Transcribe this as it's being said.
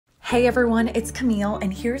Hey everyone, it's Camille,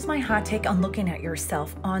 and here's my hot take on looking at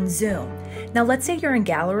yourself on Zoom. Now let's say you're in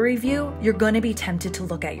gallery view, you're going to be tempted to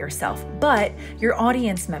look at yourself, but your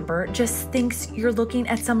audience member just thinks you're looking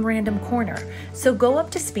at some random corner. So go up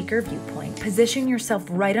to speaker viewpoint, position yourself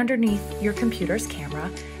right underneath your computer's camera,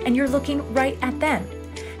 and you're looking right at them.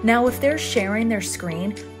 Now if they're sharing their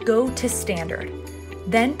screen, go to standard.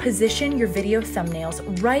 Then position your video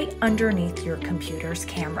thumbnails right underneath your computer's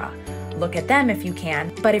camera. Look at them if you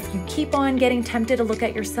can, but if you keep on getting tempted to look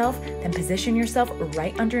at yourself, then position yourself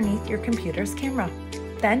right underneath your computer's camera.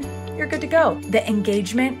 Then you're good to go. The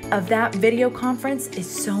engagement of that video conference is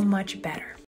so much better.